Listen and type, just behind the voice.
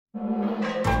Well,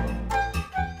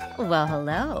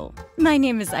 hello. My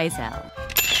name is Izel.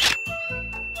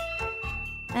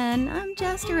 And I'm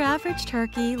just your average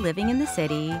turkey living in the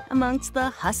city amongst the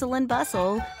hustle and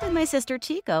bustle with my sister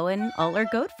Chico and all her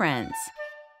goat friends.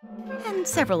 And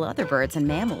several other birds and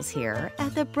mammals here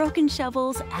at the Broken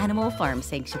Shovels Animal Farm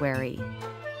Sanctuary.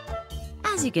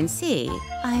 As you can see,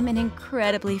 I'm an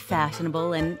incredibly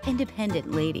fashionable and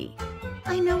independent lady.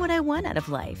 I know what I want out of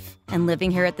life, and living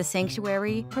here at the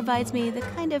sanctuary provides me the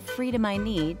kind of freedom I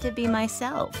need to be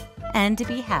myself and to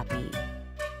be happy.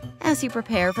 As you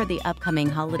prepare for the upcoming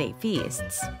holiday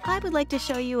feasts, I would like to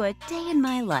show you a day in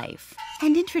my life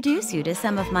and introduce you to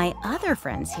some of my other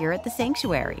friends here at the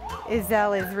sanctuary.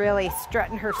 Izel is really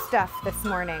strutting her stuff this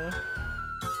morning.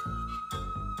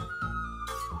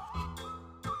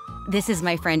 This is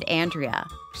my friend Andrea.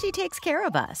 She takes care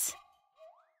of us.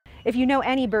 If you know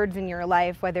any birds in your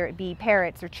life, whether it be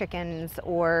parrots or chickens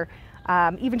or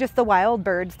even just the wild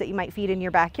birds that you might feed in your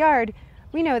backyard,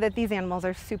 we know that these animals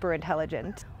are super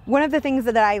intelligent. One of the things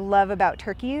that I love about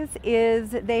turkeys is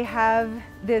they have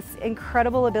this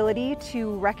incredible ability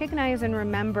to recognize and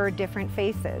remember different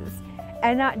faces,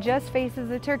 and not just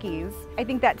faces of turkeys. I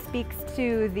think that speaks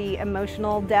to the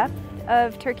emotional depth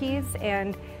of turkeys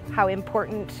and how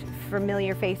important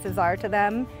familiar faces are to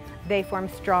them. They form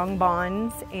strong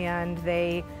bonds and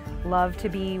they love to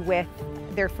be with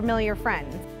their familiar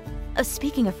friends.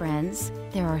 Speaking of friends,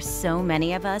 there are so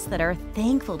many of us that are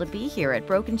thankful to be here at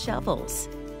Broken Shovels.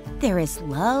 There is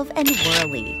Love and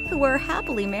Whirly, who are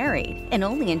happily married and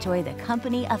only enjoy the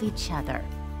company of each other.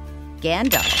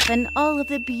 Gandalf and all of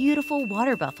the beautiful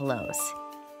water buffaloes.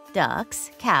 Ducks,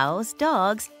 cows,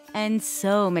 dogs, and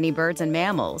so many birds and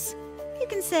mammals. You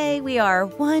can say we are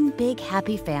one big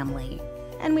happy family,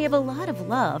 and we have a lot of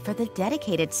love for the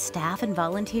dedicated staff and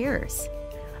volunteers.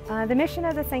 The mission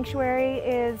of the sanctuary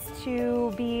is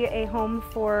to be a home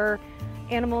for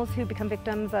animals who become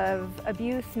victims of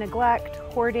abuse, neglect,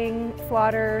 hoarding,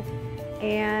 slaughter,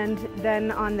 and then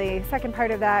on the second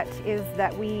part of that is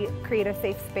that we create a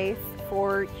safe space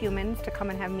for humans to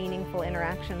come and have meaningful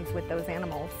interactions with those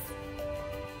animals.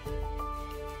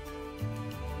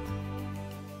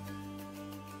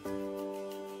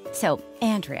 So,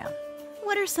 Andrea,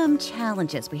 what are some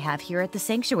challenges we have here at the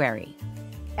sanctuary?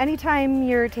 Anytime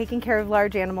you're taking care of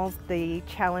large animals, the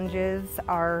challenges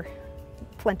are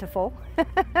plentiful.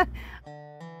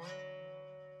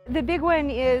 The big one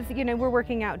is, we're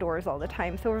working outdoors all the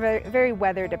time, so we're very, very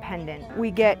weather dependent.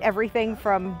 We get everything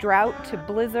from drought to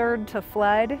blizzard to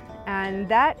flood, and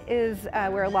that is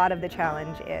where a lot of the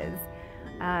challenge is.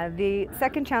 The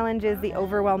second challenge is the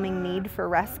overwhelming need for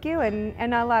rescue,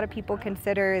 and a lot of people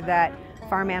consider that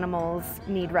farm animals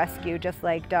need rescue just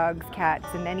like dogs, cats,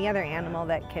 and any other animal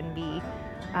that can be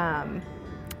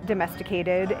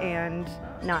domesticated and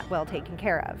not well taken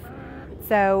care of.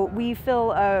 So we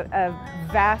fill a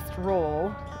vast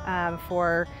role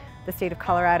for the state of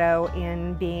Colorado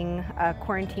in being a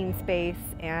quarantine space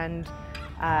and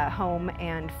home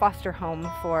and foster home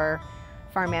for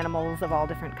farm animals of all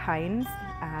different kinds.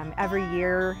 Every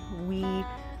year we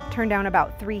turn down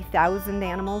about 3,000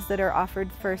 animals that are offered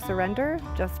for surrender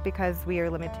just because we are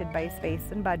limited by space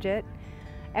and budget.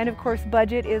 And of course,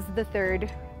 budget is the third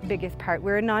biggest part.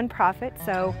 We're a nonprofit,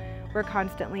 so we're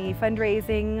constantly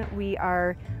fundraising. We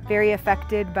are very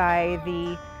affected by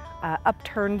the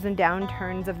upturns and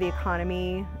downturns of the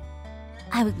economy.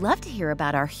 I would love to hear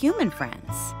about our human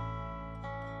friends.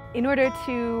 In order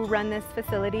to run this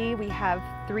facility, we have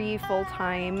 3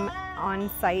 full-time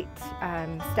on-site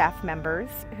staff members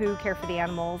who care for the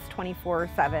animals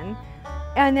 24/7.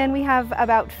 And then we have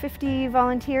about 50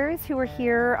 volunteers who are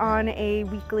here on a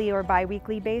weekly or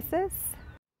bi-weekly basis.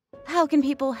 How can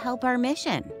people help our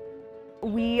mission?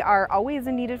 We are always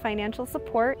in need of financial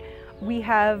support. We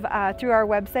have, through our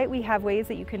website, we have ways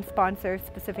that you can sponsor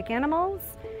specific animals.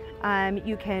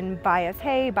 You can buy us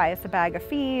hay, buy us a bag of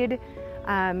feed.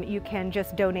 You can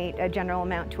just donate a general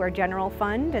amount to our general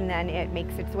fund, and then it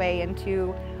makes its way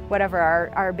into whatever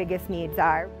our biggest needs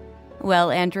are.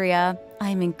 Well, Andrea,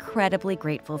 I'm incredibly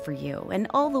grateful for you and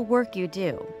all the work you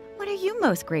do. What are you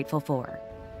most grateful for?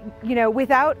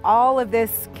 Without all of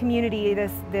this community,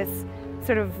 this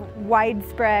sort of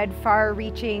widespread,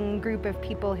 far-reaching group of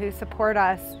people who support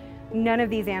us, none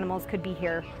of these animals could be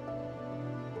here.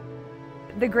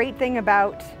 The great thing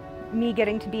about me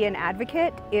getting to be an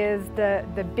advocate is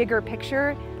the bigger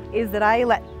picture is that I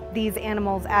let these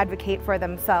animals advocate for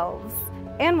themselves.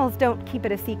 Animals don't keep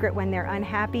it a secret when they're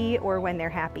unhappy or when they're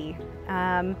happy.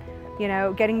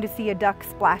 Getting to see a duck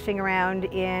splashing around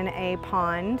in a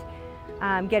pond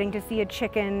getting to see a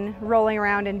chicken rolling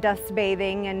around and dust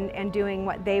bathing and doing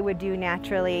what they would do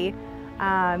naturally,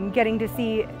 getting to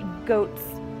see goats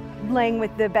laying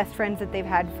with the best friends that they've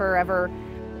had forever.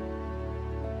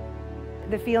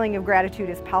 The feeling of gratitude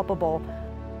is palpable.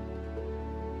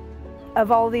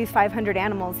 Of all these 500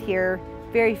 animals here,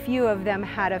 very few of them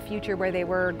had a future where they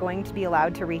were going to be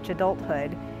allowed to reach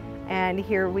adulthood. And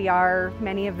here we are,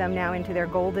 many of them now into their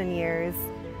golden years,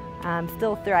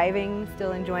 still thriving,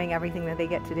 still enjoying everything that they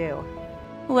get to do.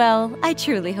 Well, I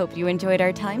truly hope you enjoyed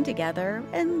our time together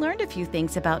and learned a few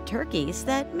things about turkeys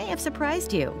that may have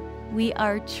surprised you. We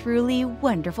are truly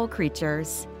wonderful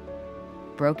creatures.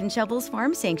 Broken Shovels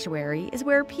Farm Sanctuary is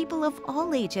where people of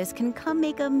all ages can come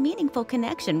make a meaningful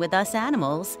connection with us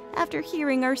animals after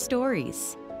hearing our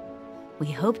stories. We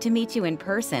hope to meet you in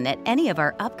person at any of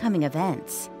our upcoming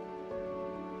events.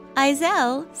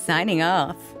 Izel, signing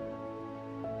off.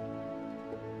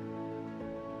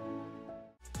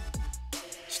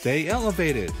 Stay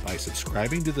elevated by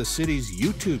subscribing to the city's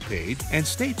YouTube page and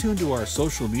stay tuned to our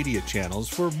social media channels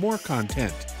for more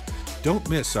content. Don't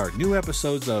miss our new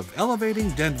episodes of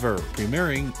Elevating Denver,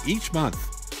 premiering each month.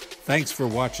 Thanks for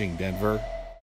watching, Denver.